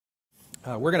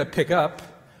We're going to pick up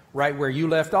right where you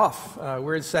left off.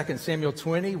 We're in 2 Samuel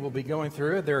 20. We'll be going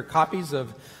through it. There are copies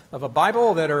of a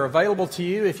Bible that are available to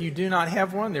you. If you do not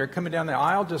have one, they're coming down the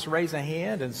aisle. Just raise a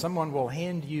hand and someone will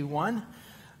hand you one.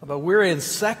 But we're in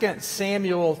 2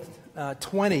 Samuel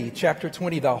 20, chapter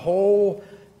 20, the whole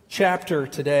chapter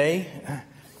today,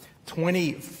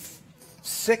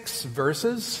 26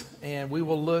 verses, and we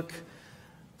will look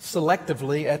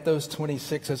selectively at those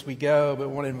 26 as we go, but I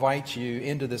want to invite you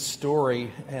into this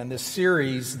story and this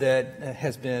series that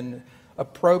has been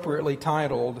appropriately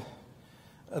titled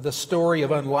The Story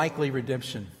of Unlikely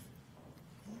Redemption.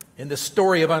 And the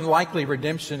story of unlikely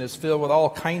redemption is filled with all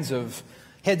kinds of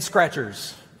head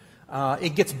scratchers.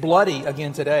 It gets bloody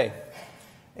again today.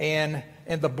 And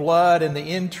the blood and the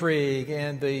intrigue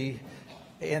and the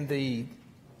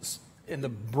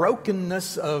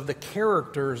brokenness of the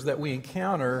characters that we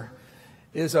encounter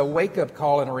is a wake-up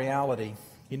call and a reality.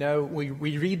 You know, we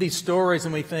read these stories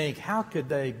and we think, how could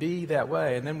they be that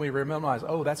way? And then we realize,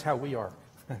 oh, that's how we are.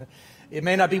 It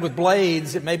may not be with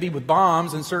blades, it may be with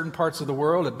bombs in certain parts of the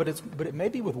world, but it may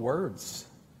be with words.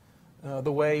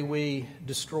 The way we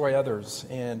destroy others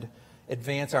and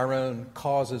advance our own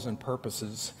causes and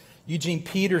purposes. Eugene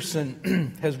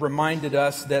Peterson has reminded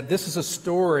us that this is a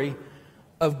story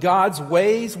of God's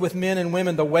ways with men and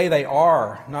women the way they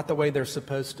are, not the way they're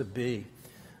supposed to be.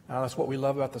 That's what we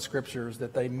love about the Scriptures,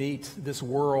 that they meet this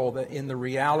world in the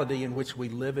reality in which we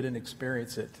live it and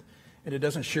experience it. And it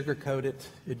doesn't sugarcoat it.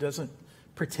 It doesn't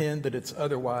pretend that it's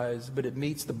otherwise, but it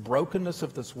meets the brokenness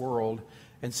of this world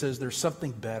and says there's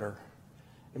something better.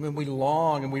 And when we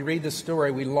long, and we read this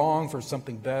story, we long for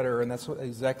something better, and that's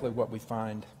exactly what we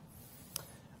find.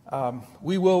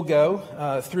 We will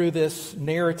go through this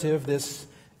narrative, this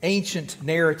ancient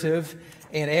narrative,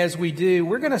 and as we do,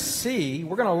 we're going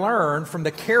to learn from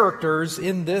the characters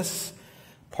in this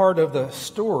part of the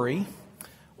story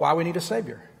why we need a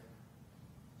Savior.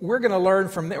 We're going to learn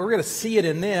from them, we're going to see it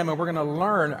in them, and we're going to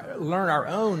learn our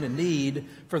own need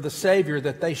for the Savior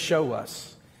that they show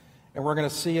us. And we're going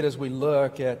to see it as we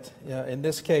look at, in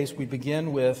this case, we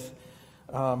begin with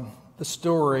the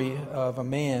story of a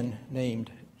man named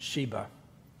Sheba.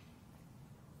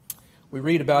 We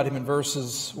read about him in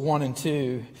verses 1 and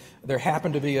 2. There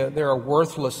happened to be a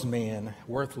worthless man,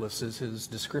 worthless is his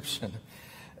description,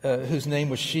 whose name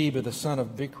was Sheba, the son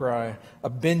of Bichri, a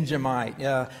Benjamite.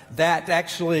 That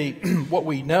actually, what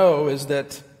we know is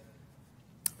that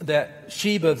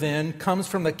Sheba then comes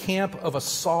from the camp of a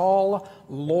Saul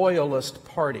loyalist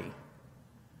party.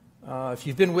 If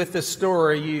you've been with this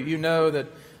story, you know that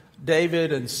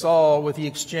David and Saul, with the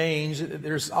exchange,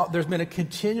 there's been a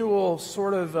continual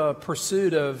sort of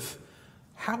pursuit of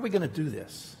how are we going to do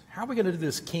this? How are we going to do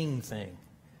this king thing?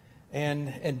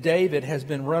 And David has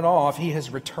been run off. He has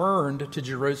returned to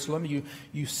Jerusalem.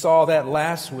 You saw that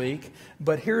last week.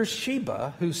 But here's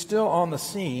Sheba, who's still on the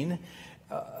scene.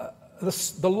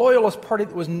 The loyalist party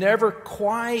that was never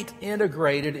quite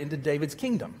integrated into David's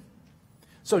kingdom.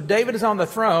 So David is on the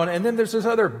throne, and then there's this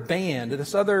other band,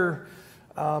 this other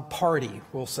party,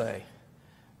 we'll say.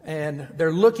 And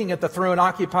they're looking at the throne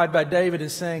occupied by David and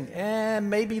saying,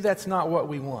 maybe that's not what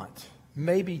we want.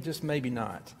 Maybe, just maybe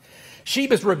not.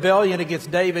 Sheba's rebellion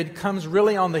against David comes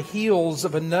really on the heels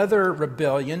of another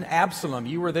rebellion, Absalom.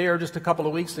 You were there just a couple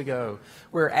of weeks ago,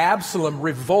 where Absalom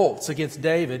revolts against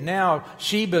David. Now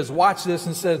Sheba's watched this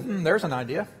and says, there's an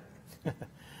idea.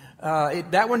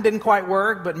 That one didn't quite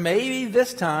work, but maybe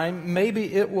this time,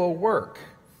 maybe it will work.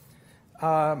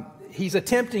 He's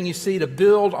attempting, you see, to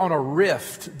build on a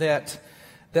rift that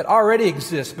already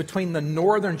exists between the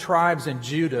northern tribes and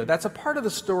Judah. That's a part of the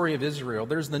story of Israel.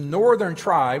 There's the northern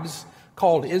tribes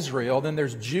called Israel, then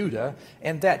there's Judah,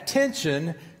 and that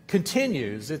tension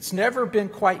continues. It's never been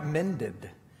quite mended.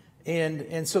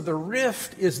 And so the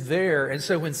rift is there. And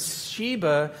so when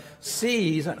Sheba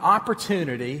sees an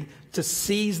opportunity to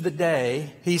seize the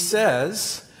day, he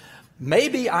says,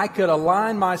 maybe I could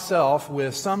align myself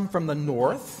with some from the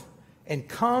north and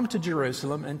come to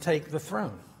Jerusalem and take the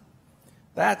throne.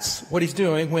 That's what he's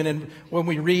doing when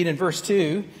we read in verse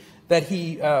 2 that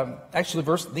he, the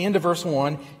end of verse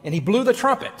 1, and he blew the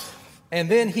trumpet. And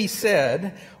then he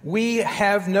said, we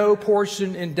have no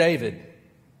portion in David,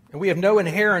 and we have no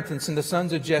inheritance in the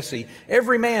sons of Jesse.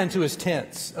 Every man to his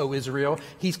tents, O Israel.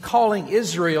 He's calling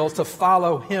Israel to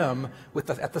follow him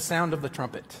at the sound of the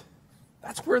trumpet.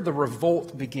 That's where the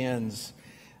revolt begins.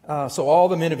 So all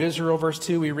the men of Israel, verse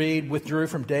 2, we read, withdrew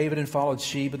from David and followed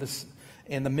Sheba,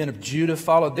 and the men of Judah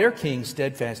followed their king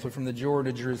steadfastly from the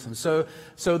Jordan to Jerusalem.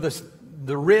 So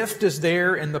the rift is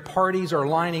there, and the parties are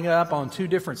lining up on two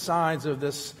different sides of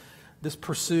this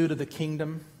pursuit of the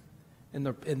kingdom. in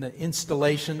the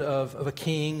installation of a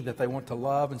king that they want to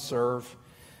love and serve.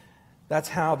 That's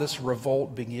how this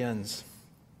revolt begins.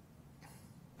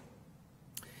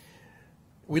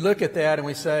 We look at that and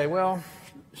we say, well,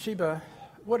 Sheba,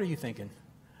 what are you thinking?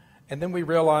 And then we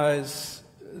realize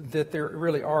that there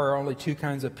really are only two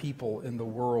kinds of people in the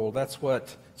world. That's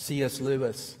what C.S.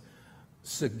 Lewis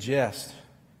suggests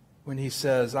when he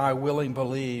says, I willingly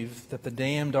believe that the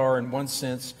damned are, in one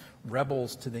sense,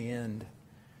 rebels to the end.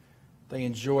 They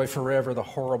enjoy forever the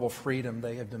horrible freedom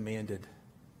they have demanded.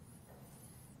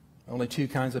 Only two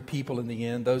kinds of people in the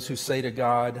end, those who say to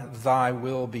God, thy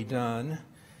will be done,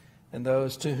 and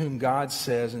those to whom God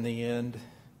says in the end,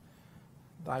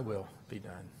 thy will be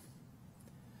done.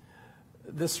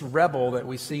 This rebel that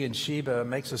we see in Sheba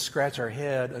makes us scratch our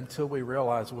head until we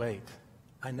realize, wait,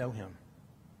 I know him.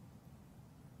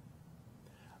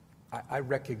 I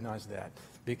recognize that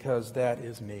because that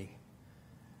is me.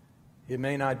 It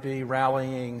may not be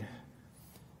rallying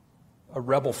a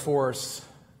rebel force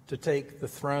to take the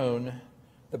throne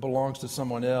that belongs to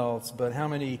someone else, but how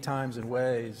many times and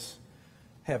ways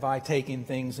have I taken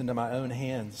things into my own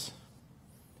hands,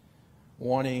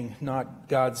 wanting not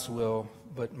God's will,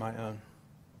 but my own?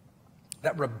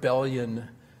 That rebellion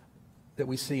that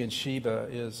we see in Sheba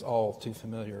is all too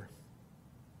familiar.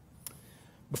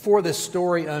 Before this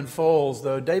story unfolds,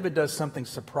 though, David does something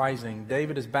surprising.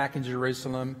 David is back in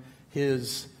Jerusalem.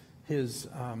 His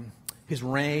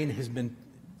reign has been,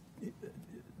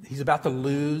 he's about to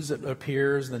lose, it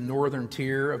appears, the northern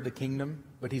tier of the kingdom,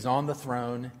 but he's on the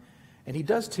throne. And he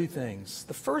does two things.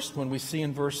 The first one we see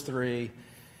in verse 3,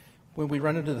 when we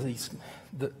run into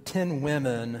the 10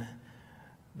 women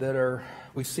that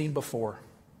we've seen before.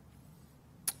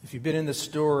 If you've been in the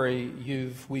story,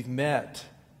 we've met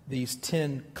these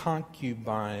 10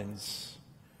 concubines.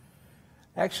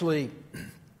 Actually,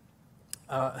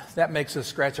 that makes us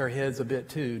scratch our heads a bit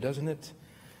too, doesn't it?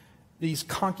 These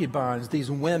concubines,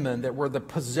 these women that were the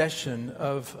possession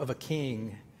of a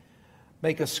king,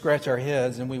 make us scratch our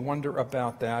heads and we wonder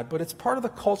about that. But it's part of the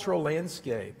cultural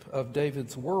landscape of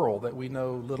David's world that we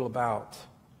know little about.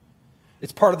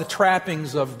 It's part of the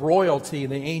trappings of royalty in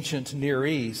the ancient Near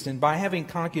East. And by having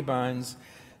concubines,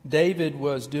 David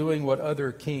was doing what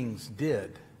other kings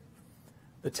did.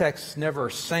 The text never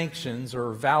sanctions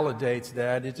or validates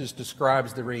that. It just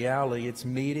describes the reality. It's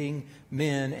meeting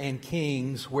men and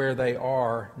kings where they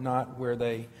are, not where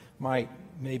they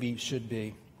maybe should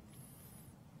be.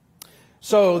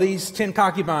 So these 10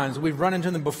 concubines, we've run into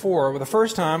them before. Well, the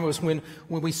first time was when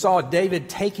we saw David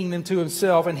taking them to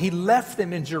himself, and he left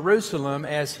them in Jerusalem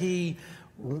as he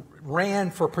ran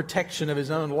for protection of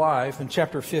his own life. In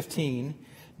chapter 15,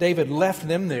 David left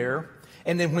them there.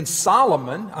 And then when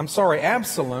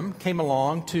Absalom came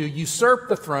along to usurp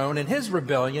the throne in his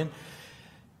rebellion,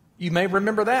 you may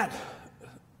remember that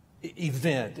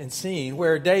event and scene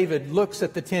where David looks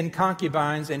at the 10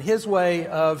 concubines and his way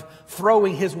of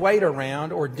throwing his weight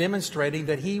around or demonstrating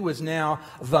that he was now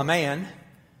the man,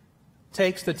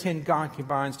 takes the 10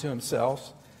 concubines to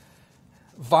himself,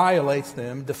 violates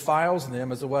them, defiles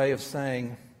them as a way of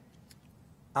saying,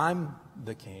 I'm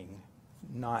the king,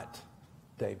 not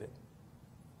David.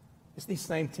 It's these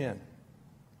same 10.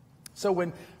 So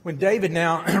when David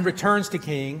now returns to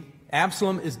king,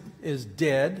 Absalom is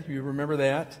dead. You remember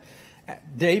that?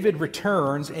 David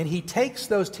returns and he takes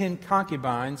those 10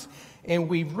 concubines, and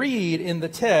we read in the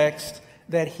text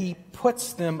that he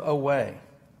puts them away.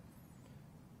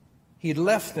 He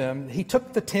left them. He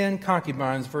took the 10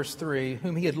 concubines, verse 3,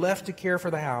 whom he had left to care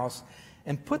for the house,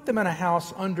 and put them in a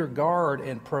house under guard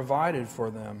and provided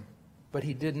for them. But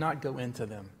he did not go into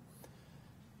them.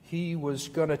 He was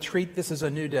going to treat this as a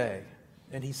new day,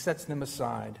 and he sets them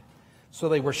aside. So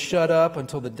they were shut up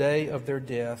until the day of their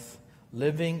death,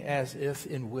 living as if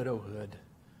in widowhood.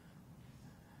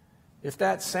 If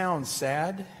that sounds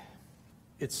sad,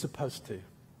 it's supposed to.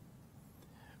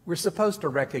 We're supposed to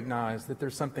recognize that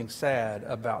there's something sad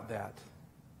about that.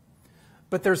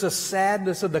 But there's a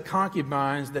sadness of the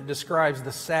concubines that describes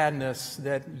the sadness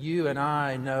that you and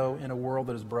I know in a world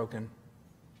that is broken.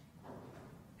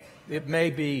 It may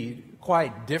be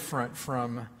quite different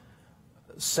from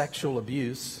sexual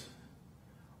abuse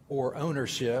or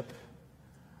ownership,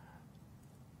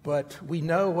 but we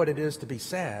know what it is to be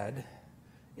sad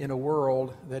in a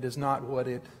world that is not what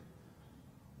it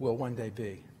will one day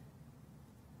be.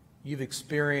 You've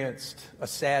experienced a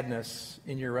sadness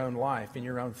in your own life, in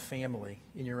your own family,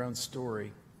 in your own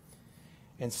story.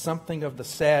 And something of the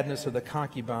sadness of the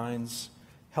concubines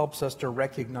helps us to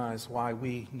recognize why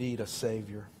we need a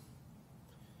Savior.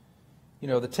 You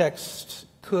know, the text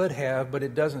could have, but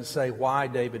it doesn't say why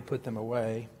David put them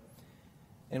away.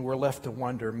 and we're left to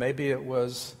wonder. Maybe it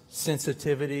was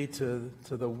sensitivity to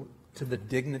the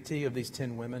dignity of these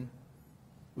 10 women.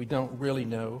 We don't really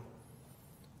know.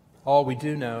 All we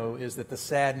do know is that the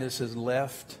sadness is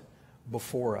left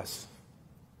before us.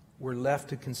 We're left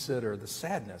to consider the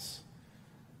sadness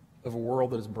of a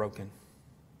world that is broken.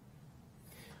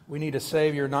 We need a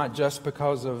Savior not just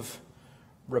because of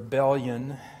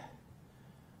rebellion.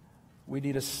 We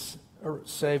need a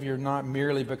Savior not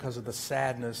merely because of the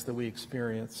sadness that we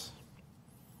experience,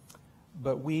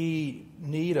 but we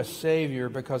need a Savior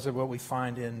because of what we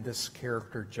find in this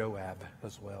character, Joab,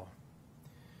 as well.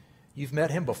 You've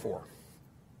met him before.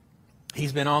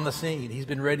 He's been on the scene. He's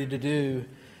been ready to do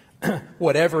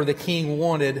whatever the king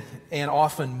wanted and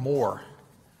often more.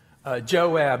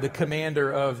 Joab, the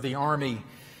commander of the army,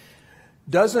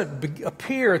 doesn't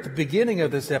appear at the beginning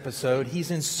of this episode. He's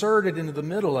inserted into the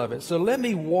middle of it. So let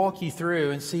me walk you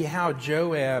through and see how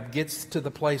Joab gets to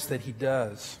the place that he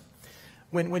does.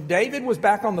 When David was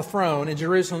back on the throne in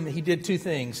Jerusalem, he did two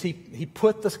things. He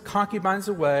put the concubines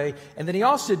away, and then he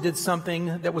also did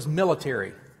something that was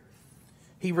military.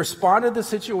 He responded to the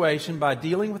situation by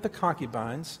dealing with the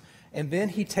concubines, and then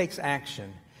he takes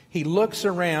action. He looks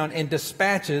around and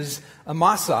dispatches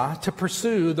Amasa to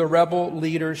pursue the rebel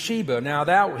leader Sheba. Now,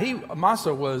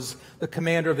 Amasa was the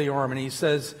commander of the army, and he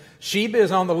says, Sheba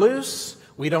is on the loose.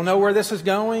 We don't know where this is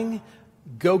going.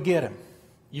 Go get him.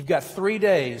 You've got 3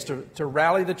 days to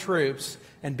rally the troops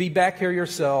and be back here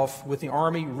yourself with the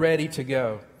army ready to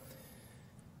go.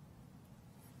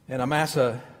 And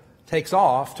Amasa takes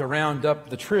off to round up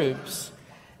the troops,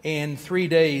 and 3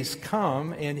 days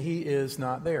come, and he is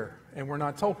not there. And we're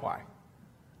not told why.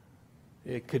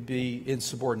 It could be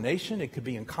insubordination. It could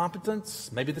be incompetence.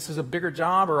 Maybe this is a bigger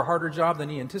job or a harder job than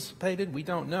he anticipated. We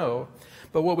don't know.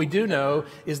 But what we do know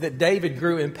is that David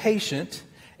grew impatient.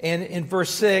 And in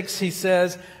verse 6, he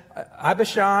says,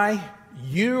 Abishai,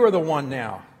 you are the one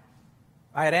now.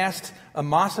 I had asked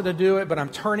Amasa to do it, but I'm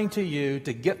turning to you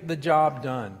to get the job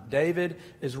done. David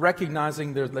is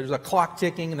recognizing there's a clock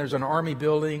ticking and there's an army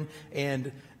building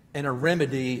and a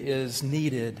remedy is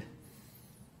needed.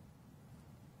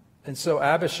 And so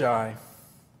Abishai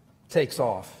takes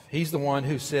off. He's the one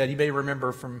who said, you may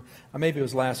remember from, maybe it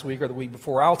was last week or the week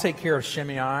before, I'll take care of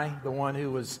Shimei, the one who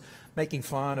was making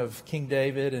fun of King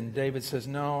David. And David says,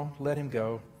 no, let him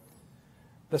go.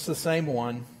 That's the same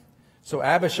one. So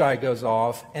Abishai goes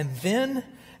off, and then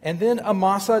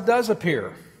Amasa does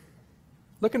appear.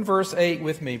 Look in verse 8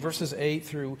 with me, verses 8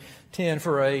 through 10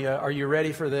 for are you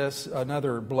ready for this?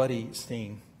 Another bloody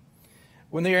scene.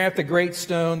 When they are at the great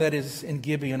stone that is in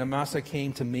Gibeon, Amasa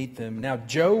came to meet them. Now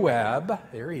Joab,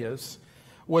 there he is,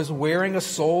 was wearing a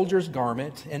soldier's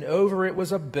garment, and over it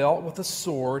was a belt with a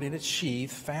sword in its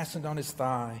sheath fastened on his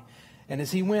thigh. And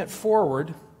as he went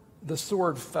forward, the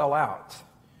sword fell out.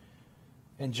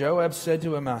 And Joab said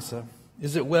to Amasa,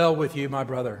 is it well with you, my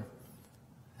brother?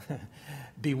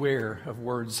 Beware of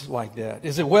words like that.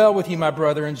 Is it well with you, my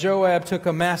brother? And Joab took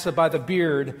Amasa by the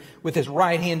beard with his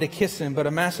right hand to kiss him. But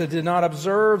Amasa did not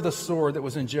observe the sword that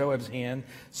was in Joab's hand.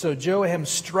 So Joab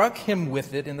struck him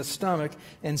with it in the stomach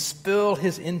and spilled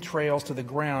his entrails to the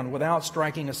ground without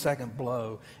striking a second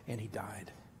blow. And he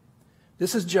died.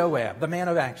 This is Joab, the man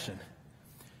of action,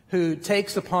 who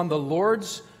takes upon the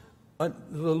Lord's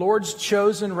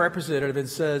chosen representative and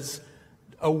says,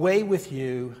 away with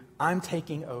you, I'm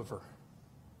taking over.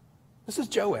 This is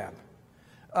Joab.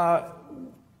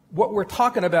 What we're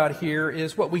talking about here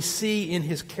is what we see in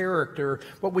his character.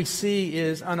 What we see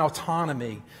is an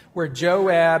autonomy where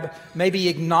Joab maybe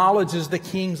acknowledges the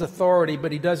king's authority,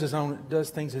 but he does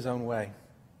things his own way.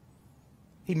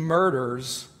 He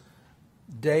murders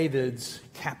David's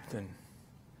captain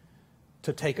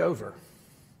to take over.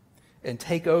 And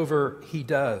take over he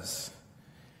does.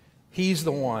 He's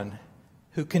the one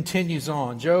who continues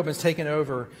on. Joab has taken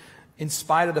over in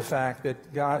spite of the fact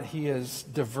that he's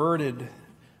inserted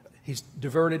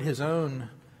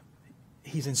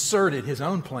his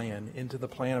own plan into the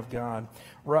plan of God.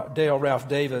 Dale Ralph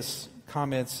Davis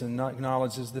comments and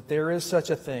acknowledges that there is such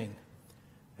a thing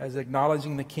as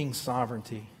acknowledging the king's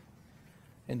sovereignty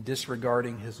and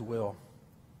disregarding his will.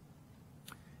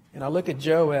 And I look at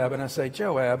Joab and I say,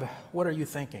 Joab, what are you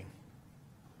thinking?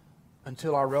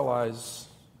 Until I realize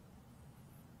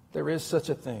there is such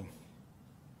a thing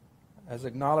as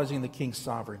acknowledging the king's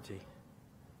sovereignty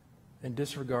and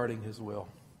disregarding his will.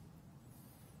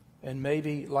 And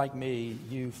maybe, like me,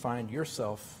 you find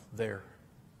yourself there.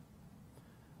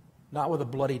 Not with a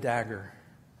bloody dagger,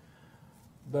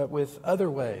 but with other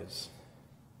ways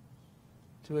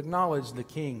to acknowledge the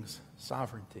king's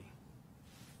sovereignty,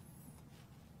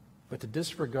 but to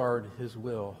disregard his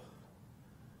will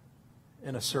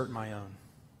and assert my own.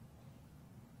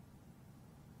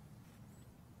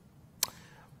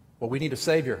 Well, we need a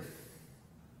Savior.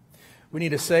 We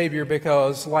need a Savior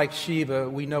because, like Sheba,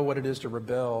 we know what it is to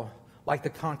rebel. Like the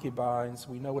concubines,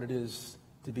 we know what it is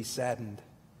to be saddened.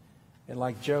 And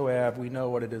like Joab, we know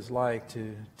what it is like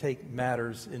to take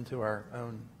matters into our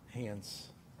own hands.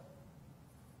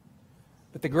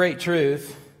 But the great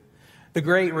truth, the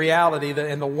great reality,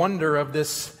 and the wonder of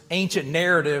this ancient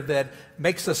narrative that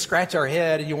makes us scratch our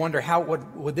head, and you wonder, how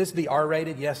would this be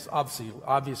R-rated? Yes,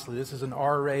 obviously, this is an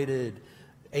R-rated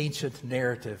ancient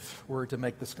narrative were to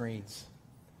make the screens.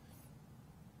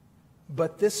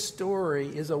 But this story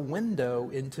is a window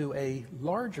into a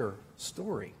larger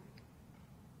story.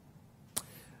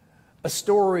 A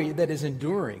story that is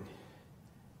enduring,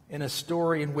 and a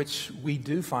story in which we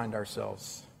do find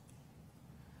ourselves.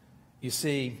 You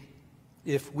see,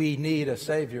 if we need a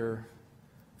Savior,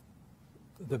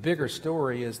 the bigger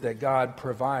story is that God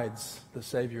provides the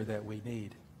Savior that we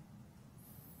need.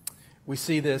 We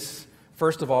see this,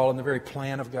 first of all, in the very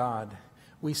plan of God.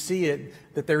 We see it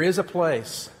that there is a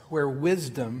place where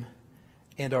wisdom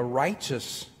and a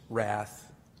righteous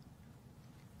wrath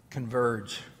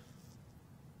converge.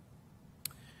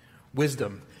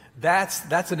 Wisdom.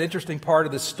 That's an interesting part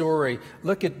of the story.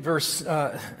 Look at verse,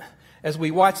 as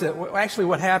we watch it. Actually,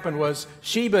 what happened was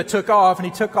Sheba took off, and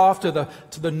he took off to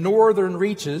the northern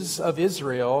reaches of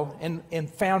Israel and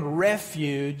found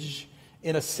refuge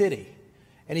in a city.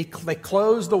 And they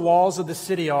closed the walls of the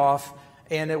city off,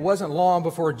 and it wasn't long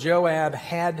before Joab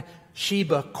had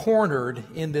Sheba cornered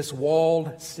in this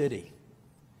walled city.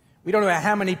 We don't know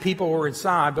how many people were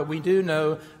inside, but we do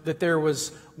know that there was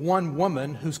one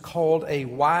woman who's called a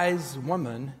wise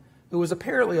woman, who was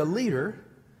apparently a leader,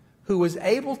 who was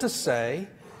able to say,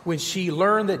 when she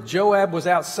learned that Joab was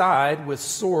outside with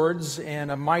swords and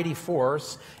a mighty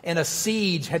force, and a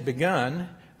siege had begun,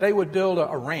 they would build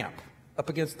a ramp up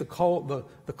against the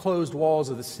closed walls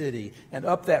of the city. And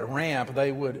up that ramp,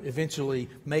 they would eventually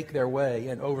make their way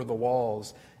and over the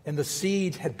walls. And the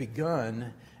siege had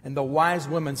begun, and the wise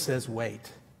woman says,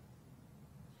 wait.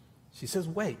 She says,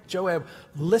 wait, Joab,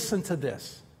 listen to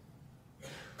this.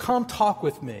 Come talk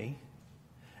with me,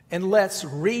 and let's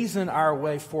reason our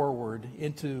way forward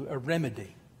into a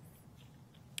remedy.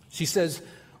 She says,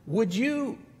 would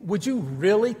you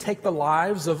really take the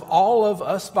lives of all of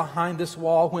us behind this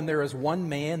wall when there is one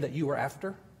man that you are after?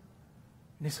 And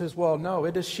he says, well, no,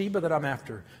 it is Sheba that I'm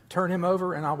after. Turn him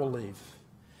over and I will leave.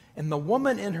 And the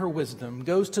woman in her wisdom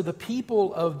goes to the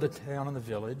people of the town and the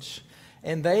village,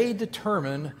 and they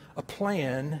determine a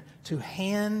plan to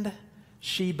hand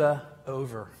Sheba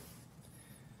over.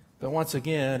 But once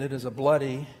again, it is a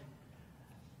bloody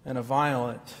and a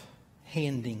violent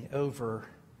handing over.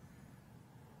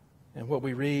 And what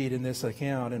we read in this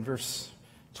account in verse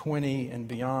 20 and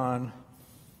beyond,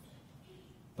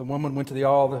 the woman went to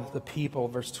all the people,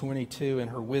 verse 22, in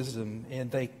her wisdom,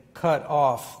 and they cut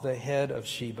off the head of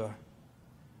Sheba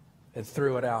and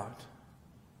threw it out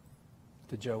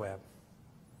to Joab.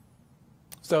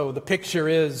 So the picture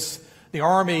is the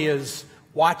army is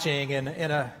watching,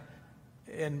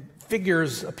 and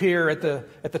figures appear at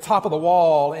the top of the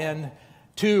wall, and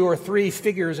 2 or 3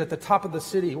 figures at the top of the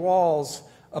city walls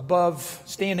above,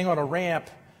 standing on a ramp,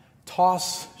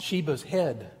 toss Sheba's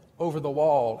head over the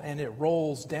wall, and it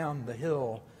rolls down the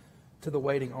hill to the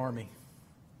waiting army.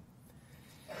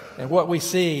 And what we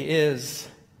see is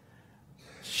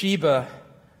Sheba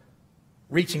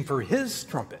reaching for his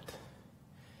trumpet.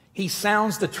 He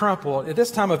sounds the trumpet, at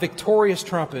this time a victorious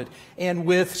trumpet, and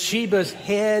with Sheba's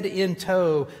head in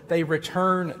tow, they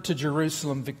return to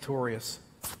Jerusalem victorious.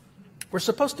 We're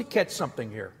supposed to catch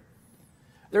something here.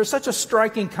 There's such a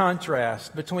striking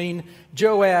contrast between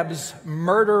Joab's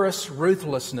murderous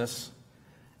ruthlessness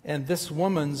and this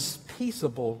woman's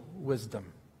peaceable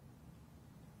wisdom.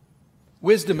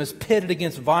 Wisdom is pitted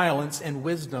against violence, and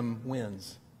wisdom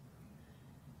wins.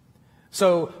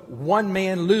 So one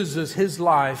man loses his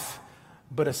life,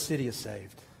 but a city is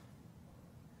saved.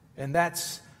 And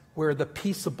that's where the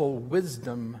peaceable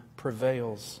wisdom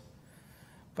prevails.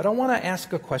 But I want to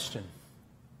ask a question.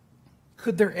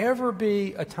 Could there ever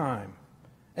be a time,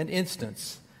 an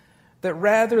instance, that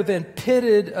rather than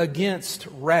pitted against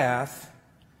wrath,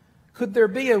 could there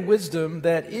be a wisdom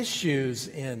that issues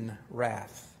in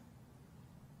wrath?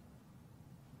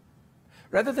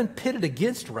 Rather than pitted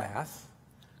against wrath,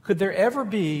 could there ever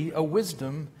be a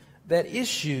wisdom that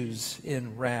issues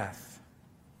in wrath?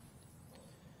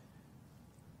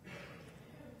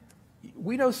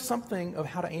 We know something of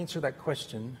how to answer that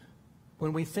question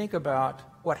when we think about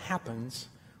what happens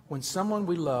when someone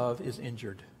we love is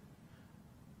injured.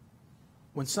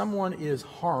 when someone is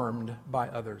harmed by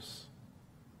others.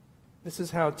 This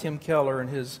is how Tim Keller in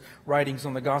his writings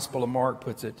on the Gospel of Mark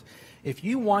puts it. If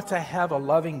you want to have a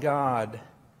loving God,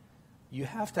 you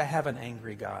have to have an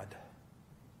angry God.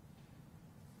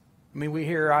 I mean, we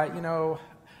hear,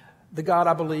 the God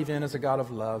I believe in is a God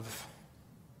of love.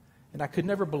 And I could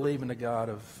never believe in a God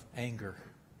of anger.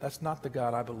 That's not the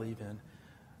God I believe in.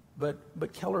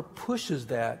 But Keller pushes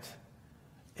that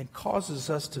and causes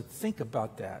us to think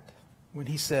about that when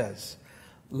he says,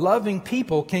 loving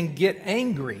people can get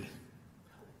angry.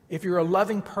 If you're a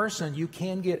loving person, you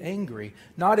can get angry,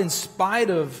 not in spite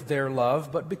of their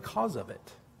love, but because of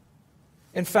it.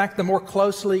 In fact, the more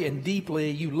closely and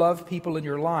deeply you love people in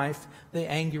your life, the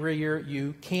angrier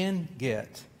you can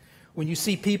get. When you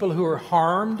see people who are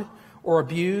harmed or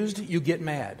abused, you get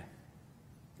mad.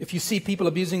 If you see people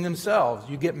abusing themselves,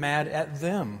 you get mad at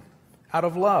them out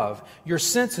of love. Your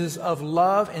senses of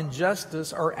love and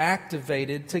justice are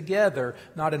activated together,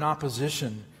 not in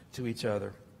opposition to each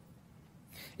other.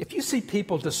 If you see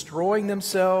people destroying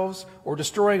themselves or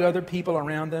destroying other people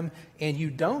around them and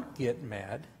you don't get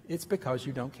mad, it's because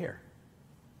you don't care.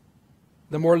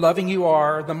 The more loving you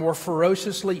are, the more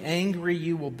ferociously angry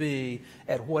you will be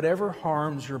at whatever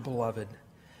harms your beloved.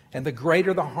 And the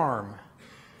greater the harm,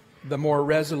 the more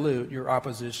resolute your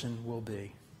opposition will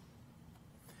be.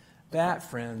 That,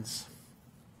 friends,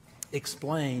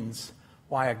 explains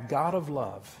why a God of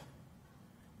love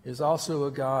is also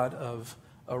a God of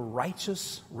a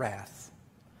righteous wrath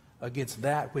against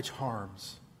that which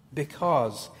harms,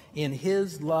 because in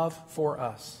His love for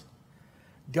us,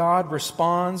 God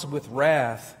responds with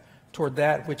wrath toward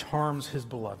that which harms His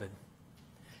beloved.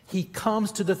 He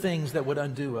comes to the things that would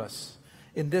undo us,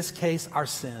 in this case, our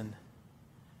sin.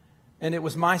 And it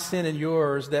was my sin and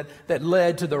yours that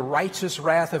led to the righteous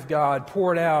wrath of God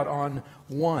poured out on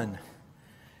one.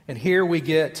 And here we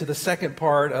get to the second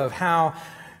part of how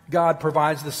God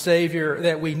provides the Savior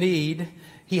that we need.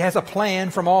 He has a plan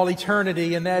from all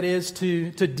eternity, and that is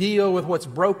to deal with what's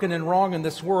broken and wrong in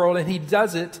this world, and He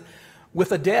does it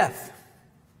with a death.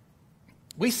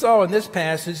 We saw in this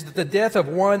passage that the death of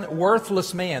one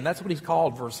worthless man, that's what he's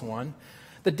called, verse 1,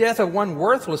 the death of one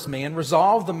worthless man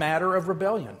resolved the matter of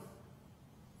rebellion.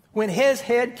 When his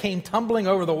head came tumbling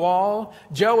over the wall,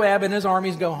 Joab and his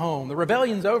armies go home. The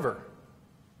rebellion's over.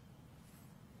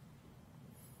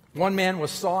 One man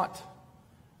was sought,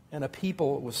 and a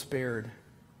people was spared.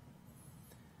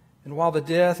 And while the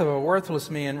death of a worthless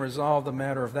man resolved the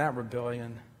matter of that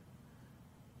rebellion,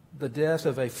 the death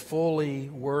of a fully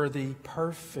worthy,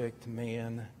 perfect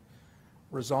man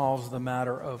resolves the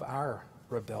matter of our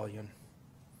rebellion.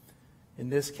 In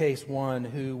this case, one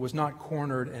who was not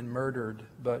cornered and murdered,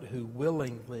 but who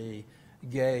willingly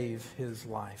gave his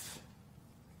life.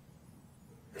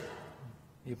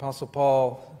 The Apostle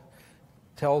Paul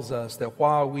tells us that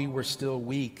while we were still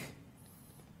weak,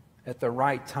 at the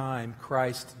right time,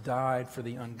 Christ died for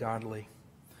the ungodly,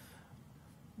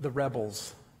 the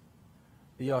rebels,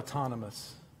 the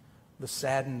autonomous, the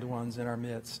saddened ones in our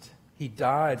midst. He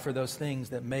died for those things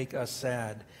that make us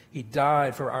sad. He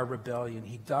died for our rebellion.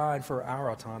 He died for our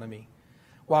autonomy.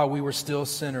 While we were still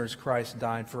sinners, Christ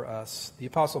died for us. The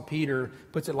Apostle Peter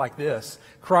puts it like this: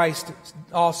 Christ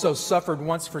also suffered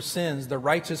once for sins, the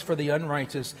righteous for the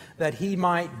unrighteous, that He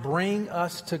might bring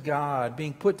us to God,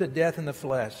 being put to death in the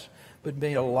flesh, but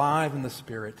made alive in the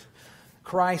Spirit.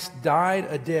 Christ died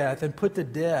a death and put to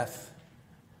death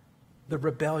the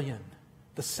rebellion,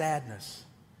 the sadness,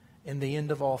 and the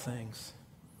end of all things.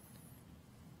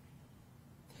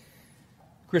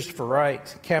 Christopher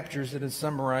Wright captures it and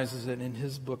summarizes it in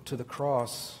his book, To the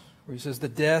Cross, where he says, the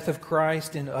death of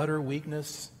Christ in utter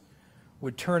weakness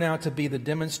would turn out to be the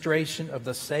demonstration of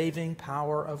the saving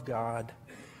power of God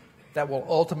that will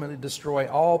ultimately destroy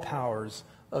all powers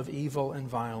of evil and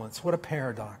violence. What a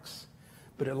paradox.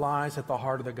 But it lies at the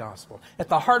heart of the gospel. At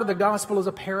the heart of the gospel is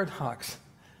a paradox.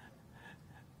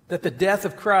 That the death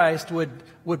of Christ would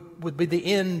be the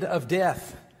end of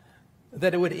death.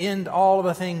 That it would end all of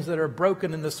the things that are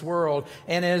broken in this world.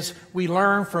 And as we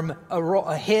learn from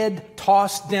a head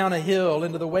tossed down a hill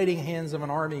into the waiting hands of an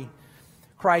army,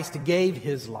 Christ gave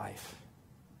His life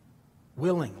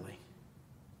willingly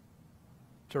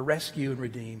to rescue and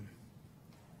redeem.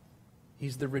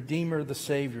 He's the Redeemer, the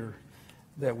Savior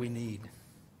that we need.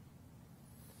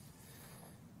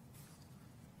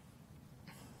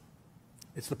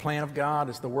 It's the plan of God,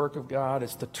 it's the work of God,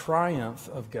 it's the triumph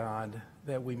of God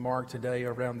that we mark today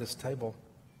around this table.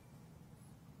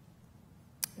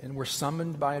 And we're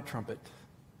summoned by a trumpet.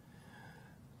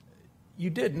 You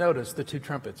did notice the two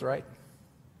trumpets, right?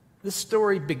 This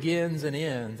story begins and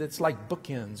ends. It's like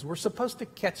bookends. We're supposed to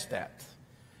catch that.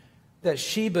 that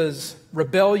Sheba's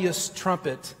rebellious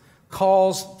trumpet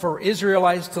calls for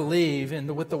Israelites to leave,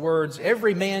 and with the words,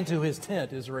 "Every man to his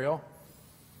tent, Israel."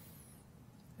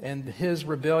 And his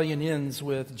rebellion ends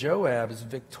with Joab's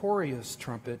victorious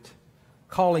trumpet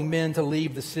calling men to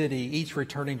leave the city, each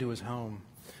returning to his home.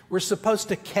 We're supposed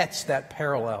to catch that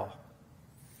parallel.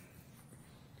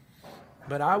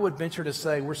 But I would venture to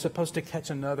say we're supposed to catch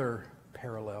another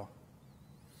parallel.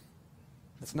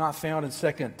 It's not found in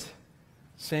 2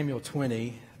 Samuel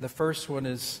 20. The first one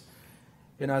is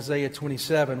in Isaiah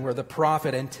 27, where the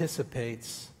prophet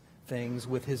anticipates things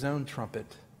with his own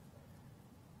trumpet,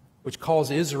 which calls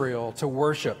Israel to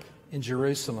worship in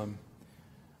Jerusalem.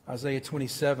 Isaiah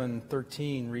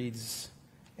 27:13 reads,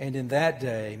 "And in that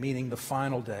day," meaning the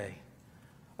final day,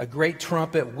 "a great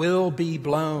trumpet will be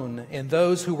blown, and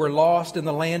those who were lost in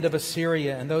the land of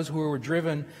Assyria and those who were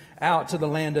driven out to the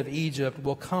land of Egypt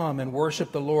will come and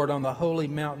worship the Lord on the holy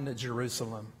mountain at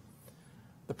Jerusalem."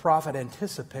 The prophet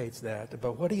anticipates that,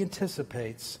 but what he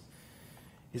anticipates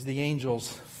is the angel's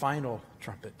final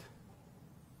trumpet.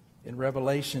 In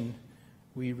Revelation,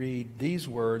 we read these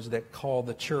words that call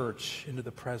the church into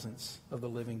the presence of the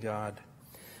living God.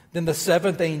 "Then the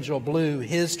seventh angel blew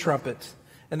his trumpet,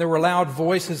 and there were loud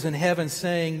voices in heaven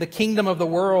saying, 'The kingdom of the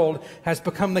world has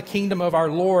become the kingdom of our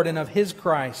Lord and of his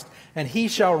Christ, and he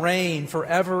shall reign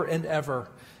forever and ever.'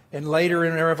 And later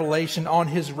in Revelation, on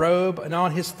his robe and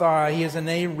on his thigh, he has a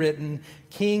name written,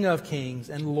 King of Kings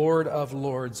and Lord of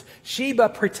Lords." Sheba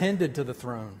pretended to the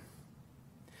throne.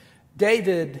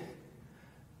 David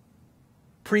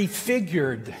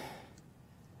prefigured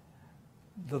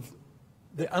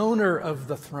the owner of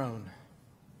the throne.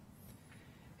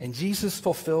 And Jesus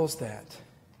fulfills that.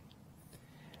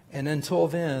 And until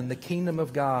then, the kingdom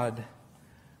of God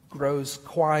grows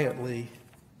quietly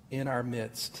in our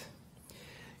midst.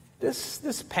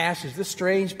 This passage, this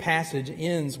strange passage,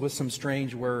 ends with some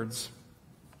strange words.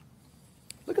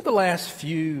 Look at the last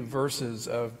few verses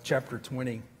of chapter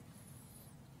 20.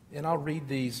 And I'll read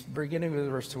these, beginning with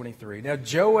verse 23. "Now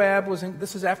Joab was in,"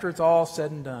 this is after it's all said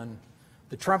and done.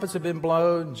 The trumpets have been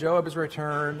blown, Joab has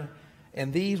returned,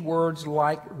 and these words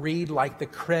read like the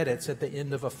credits at the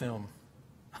end of a film.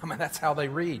 I mean, that's how they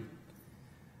read.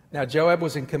 "Now Joab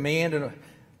was in command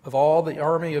of all the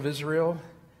army of Israel,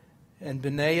 and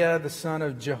Benaiah, the son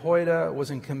of Jehoiada,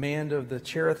 was in command of the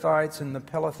Cherethites and the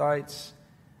Pelethites,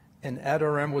 and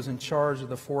Adoram was in charge of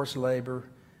the forced labor,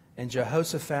 and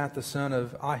Jehoshaphat, the son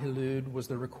of Ahilud, was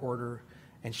the recorder,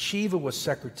 and Sheva was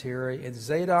secretary, and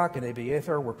Zadok and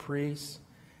Abiathar were priests,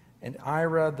 and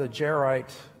Ira the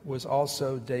Jarite was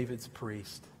also David's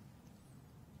priest."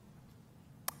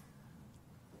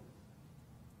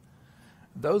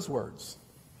 Those words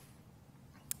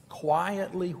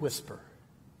quietly whisper,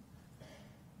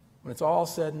 when it's all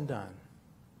said and done,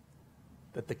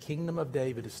 that the kingdom of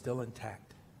David is still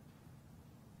intact.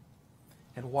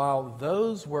 And while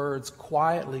those words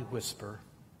quietly whisper,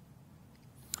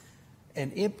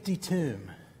 an empty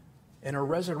tomb and a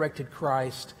resurrected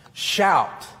Christ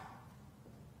shout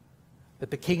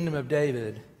that the kingdom of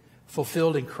David,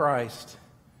 fulfilled in Christ,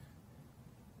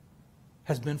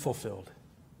 has been fulfilled.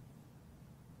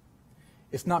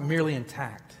 It's not merely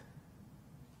intact.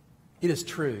 It is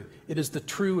true. It is the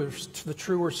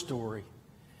truer story.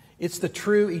 It's the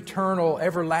true, eternal,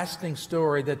 everlasting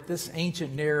story that this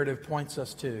ancient narrative points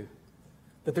us to.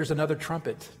 That there's another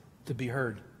trumpet to be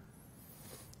heard.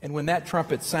 And when that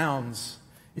trumpet sounds,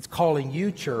 it's calling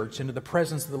you, church, into the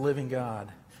presence of the living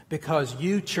God. Because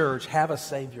you, church, have a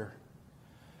Savior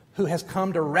who has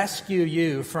come to rescue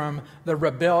you from the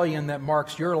rebellion that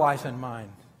marks your life and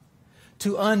mine.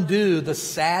 To undo the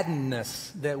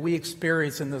sadness that we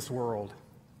experience in this world,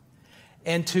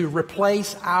 and to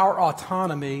replace our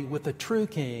autonomy with the true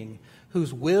King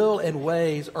whose will and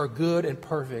ways are good and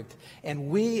perfect. And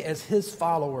we as his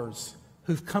followers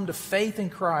who've come to faith in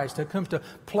Christ, have come to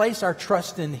place our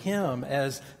trust in him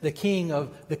as the King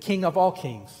of all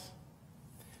kings,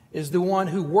 is the one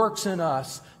who works in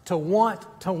us to want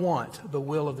the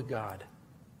will of the God.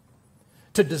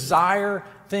 To desire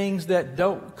things that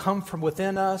don't come from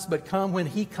within us, but come when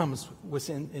he comes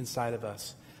inside of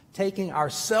us. Taking our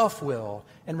self-will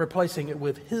and replacing it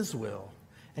with his will.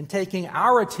 And taking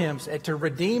our attempts to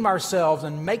redeem ourselves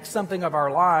and make something of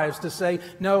our lives to say,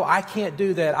 no, I can't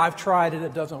do that. I've tried and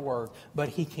it doesn't work. But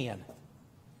he can.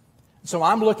 So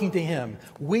I'm looking to him.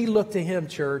 We look to him,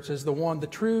 church, as the one, the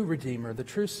true Redeemer, the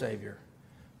true Savior,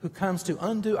 who comes to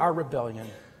undo our rebellion,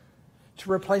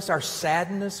 to replace our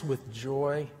sadness with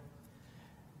joy,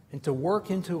 and to work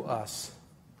into us,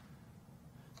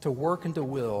 to work into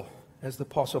will, as the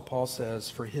Apostle Paul says,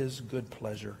 for his good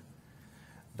pleasure.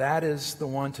 That is the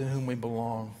one to whom we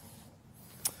belong.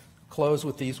 close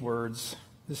with these words.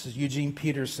 This is Eugene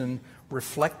Peterson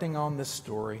reflecting on this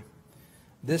story.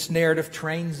 This narrative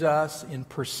trains us in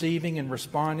perceiving and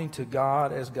responding to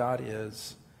God as God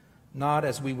is, not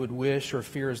as we would wish or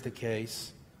fear is the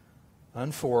case,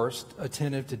 unforced,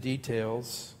 attentive to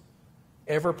details,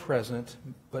 ever present,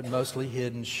 but mostly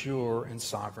hidden, sure, and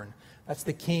sovereign. That's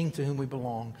the King to whom we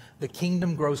belong. The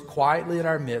kingdom grows quietly in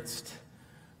our midst.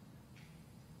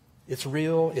 It's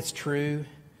real, it's true,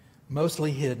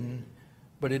 mostly hidden,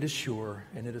 but it is sure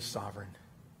and it is sovereign.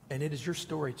 And it is your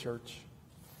story, church.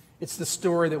 It's the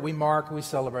story that we mark and we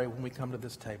celebrate when we come to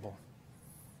this table.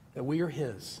 That we are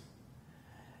His.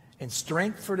 And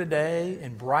strength for today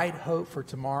and bright hope for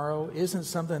tomorrow isn't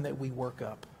something that we work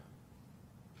up.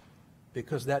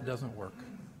 Because that doesn't work.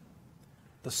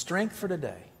 The strength for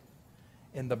today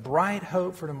and the bright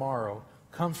hope for tomorrow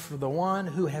comes from the one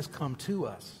who has come to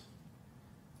us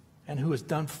and who has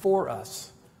done for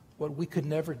us what we could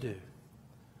never do,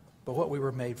 but what we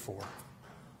were made for.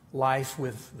 Life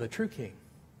with the true King,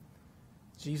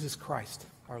 Jesus Christ,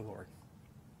 our Lord.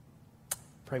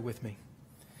 Pray with me.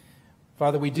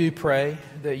 Father, we do pray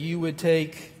that you would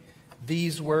take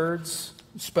these words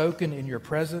spoken in your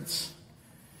presence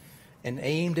and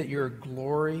aimed at your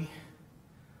glory,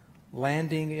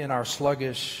 landing in our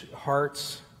sluggish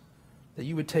hearts, that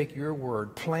you would take your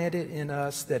word, plant it in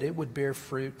us, that it would bear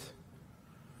fruit,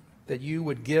 that you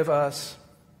would give us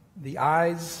the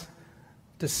eyes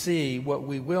to see what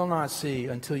we will not see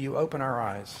until you open our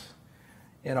eyes,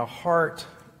 and a heart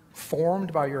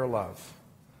formed by your love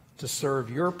to serve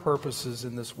your purposes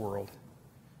in this world.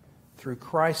 Through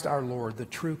Christ our Lord, the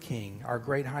true King, our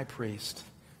great high priest,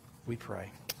 we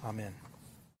pray. Amen.